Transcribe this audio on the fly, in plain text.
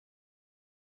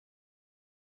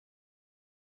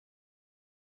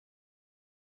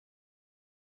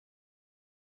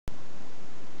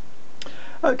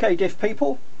Okay, diff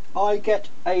people, I get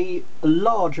a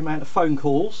large amount of phone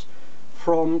calls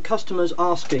from customers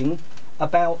asking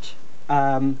about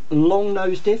long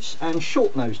nose diffs and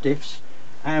short nose diffs,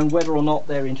 and whether or not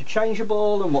they're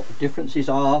interchangeable and what the differences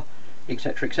are,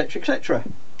 etc, etc, etc.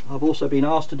 I've also been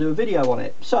asked to do a video on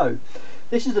it. So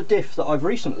this is a diff that I've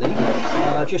recently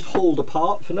just hauled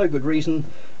apart for no good reason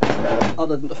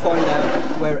other than to find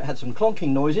out where it had some clonking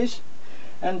noises.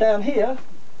 And down here,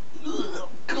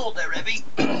 God, they're heavy,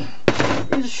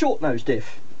 is a short nose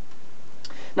diff.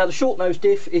 Now the short nose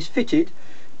diff is fitted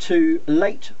to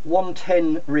late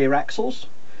 110 rear axles,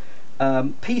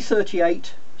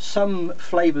 P38, some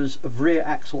flavours of rear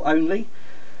axle only.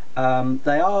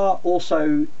 They are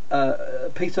also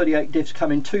P38 diffs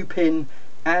come in 2-pin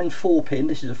and 4-pin.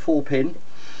 This is a 4-pin,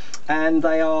 and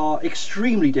they are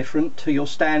extremely different to your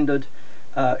standard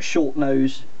short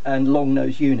nose and long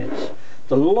nose units.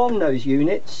 The long nose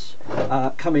units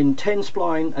come in 10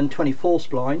 spline and 24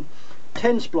 spline.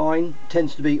 10 spline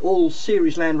tends to be all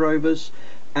series Land Rovers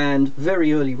and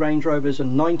very early Range Rovers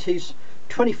and 90s.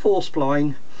 24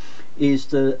 spline is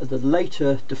the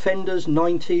later Defenders,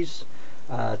 90s,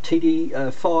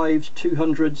 TD5s,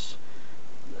 200s.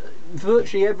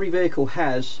 Virtually every vehicle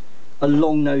has a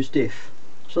long nose diff.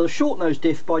 So the short nose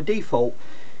diff by default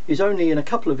is only in a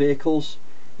couple of vehicles,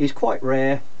 is quite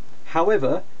rare.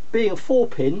 However, being a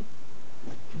 4-pin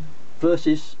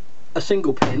versus a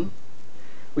single pin,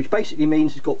 which basically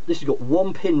means this has got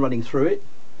 1 pin running through it,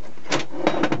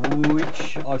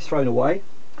 which I've thrown away,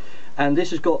 and this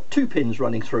has got 2 pins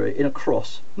running through it in a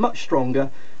cross, much stronger.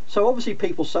 So obviously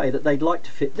people say that they'd like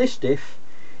to fit this diff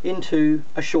into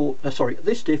a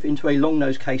this diff into a long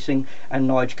nose casing, and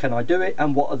Nige, can I do it,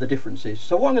 and what are the differences?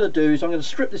 So what I'm going to do is I'm going to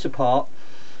strip this apart,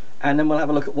 and then we'll have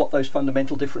a look at what those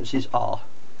fundamental differences are.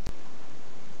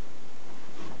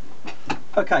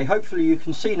 Okay, hopefully you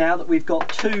can see now that we've got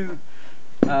two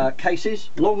cases,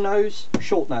 long nose,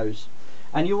 short nose,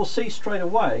 and you will see straight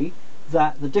away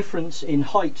that the difference in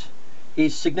height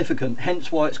is significant,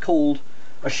 hence why it's called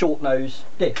a short nose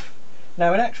diff.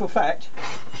 Now in actual fact,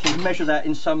 if you measure that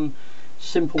in some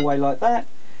simple way like that,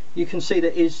 you can see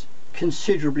that it is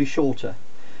considerably shorter,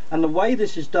 and the way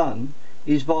this is done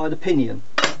is via the pinion.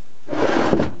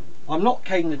 I'm not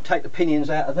going to take the pinions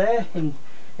out of there in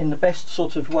the best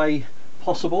sort of way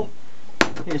possible.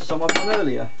 Here's some I've done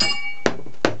earlier.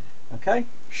 Okay,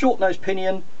 short nose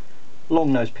pinion,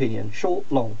 long nose pinion,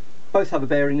 short, long. Both have a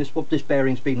bearing. This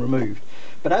bearing's been removed,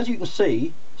 but as you can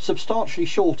see, substantially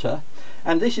shorter,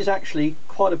 and this is actually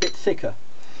quite a bit thicker.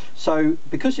 So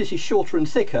because this is shorter and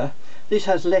thicker, this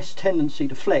has less tendency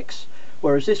to flex,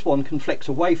 whereas this one can flex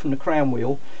away from the crown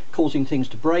wheel, causing things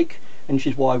to break, and which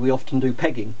is why we often do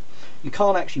pegging. You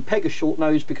can't actually peg a short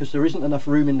nose because there isn't enough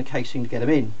room in the casing to get them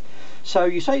in. So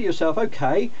you say to yourself,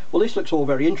 okay, well this looks all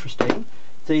very interesting.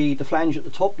 The flange at the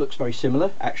top looks very similar.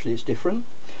 Actually it's different.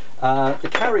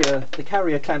 The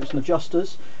carrier clamps and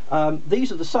adjusters,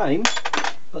 these are the same,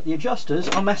 but the adjusters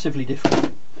are massively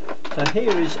different. So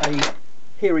here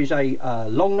is a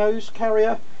long nose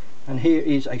carrier, and here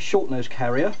is a short nose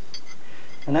carrier,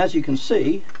 and as you can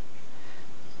see,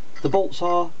 the bolts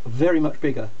are very much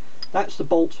bigger. That's the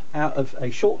bolt out of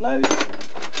a short nose,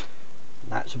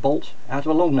 that's a bolt out of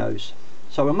a long nose.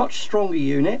 So a much stronger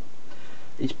unit.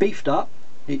 It's beefed up,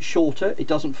 it's shorter, it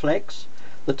doesn't flex,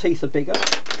 the teeth are bigger,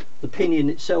 the pinion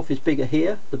itself is bigger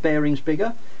here, the bearing's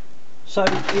bigger. So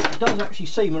it does actually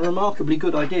seem a remarkably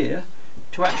good idea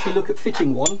to actually look at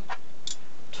fitting one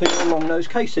to your long nose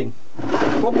casing.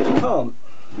 The problem is you can't.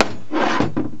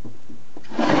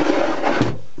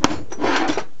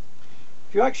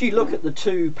 If you actually look at the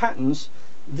two patterns,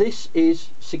 this is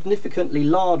significantly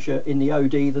larger in the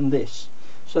OD than this.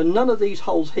 So none of these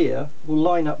holes here will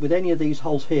line up with any of these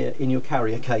holes here in your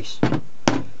carrier case.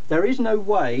 There is no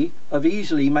way of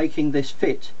easily making this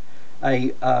fit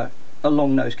a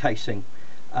long nose casing.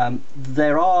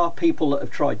 There are people that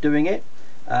have tried doing it.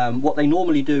 What they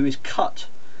normally do is cut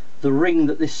the ring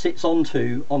that this sits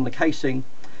onto on the casing,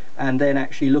 and then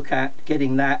actually look at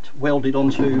getting that welded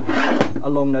onto a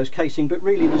long nose casing, but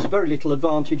really there's very little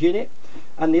advantage in it.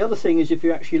 And the other thing is, if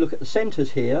you actually look at the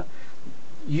centres here,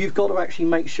 you've got to actually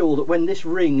make sure that when this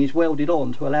ring is welded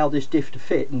on to allow this diff to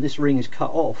fit, and this ring is cut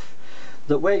off,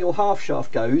 that where your half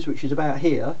shaft goes, which is about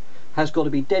here, has got to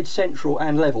be dead central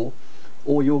and level,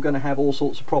 or you're going to have all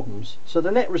sorts of problems. So the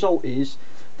net result is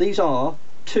these are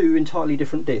two entirely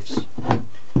different diffs.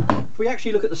 If we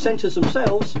actually look at the centres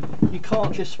themselves, you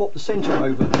can't just swap the centre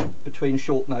over between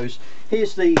short nose.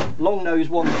 Here's the long nose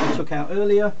one that I took out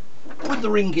earlier with the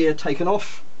ring gear taken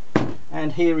off,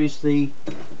 and here is the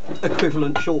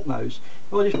equivalent short nose.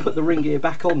 If I just put the ring gear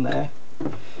back on there,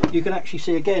 you can actually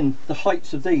see again the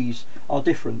heights of these are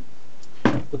different.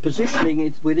 The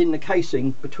positioning within the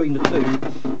casing between the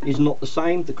two is not the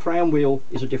same. The crown wheel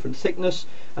is a different thickness,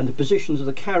 and the positions of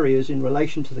the carriers in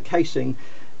relation to the casing,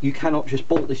 you cannot just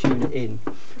bolt this unit in.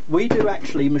 We do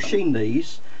actually machine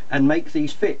these and make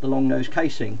these fit the long nose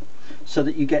casing, so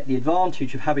that you get the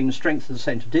advantage of having the strength of the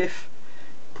centre diff,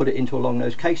 put it into a long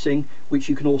nose casing, which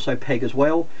you can also peg as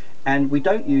well. And we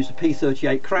don't use the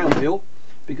P38 crown wheel,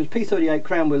 because P38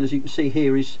 crown wheel, as you can see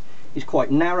here, is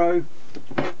quite narrow,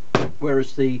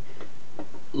 whereas the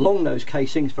long nose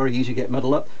casing, it's very easy to get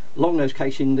muddled up, long nose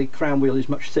casing, the crown wheel is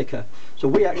much thicker. So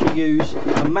we actually use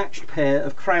a matched pair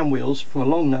of crown wheels from a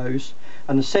long nose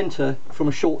and the centre from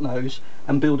a short nose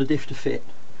and build a diff to fit.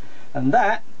 And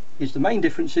that is the main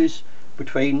differences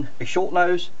between a short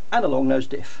nose and a long nose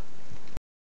diff.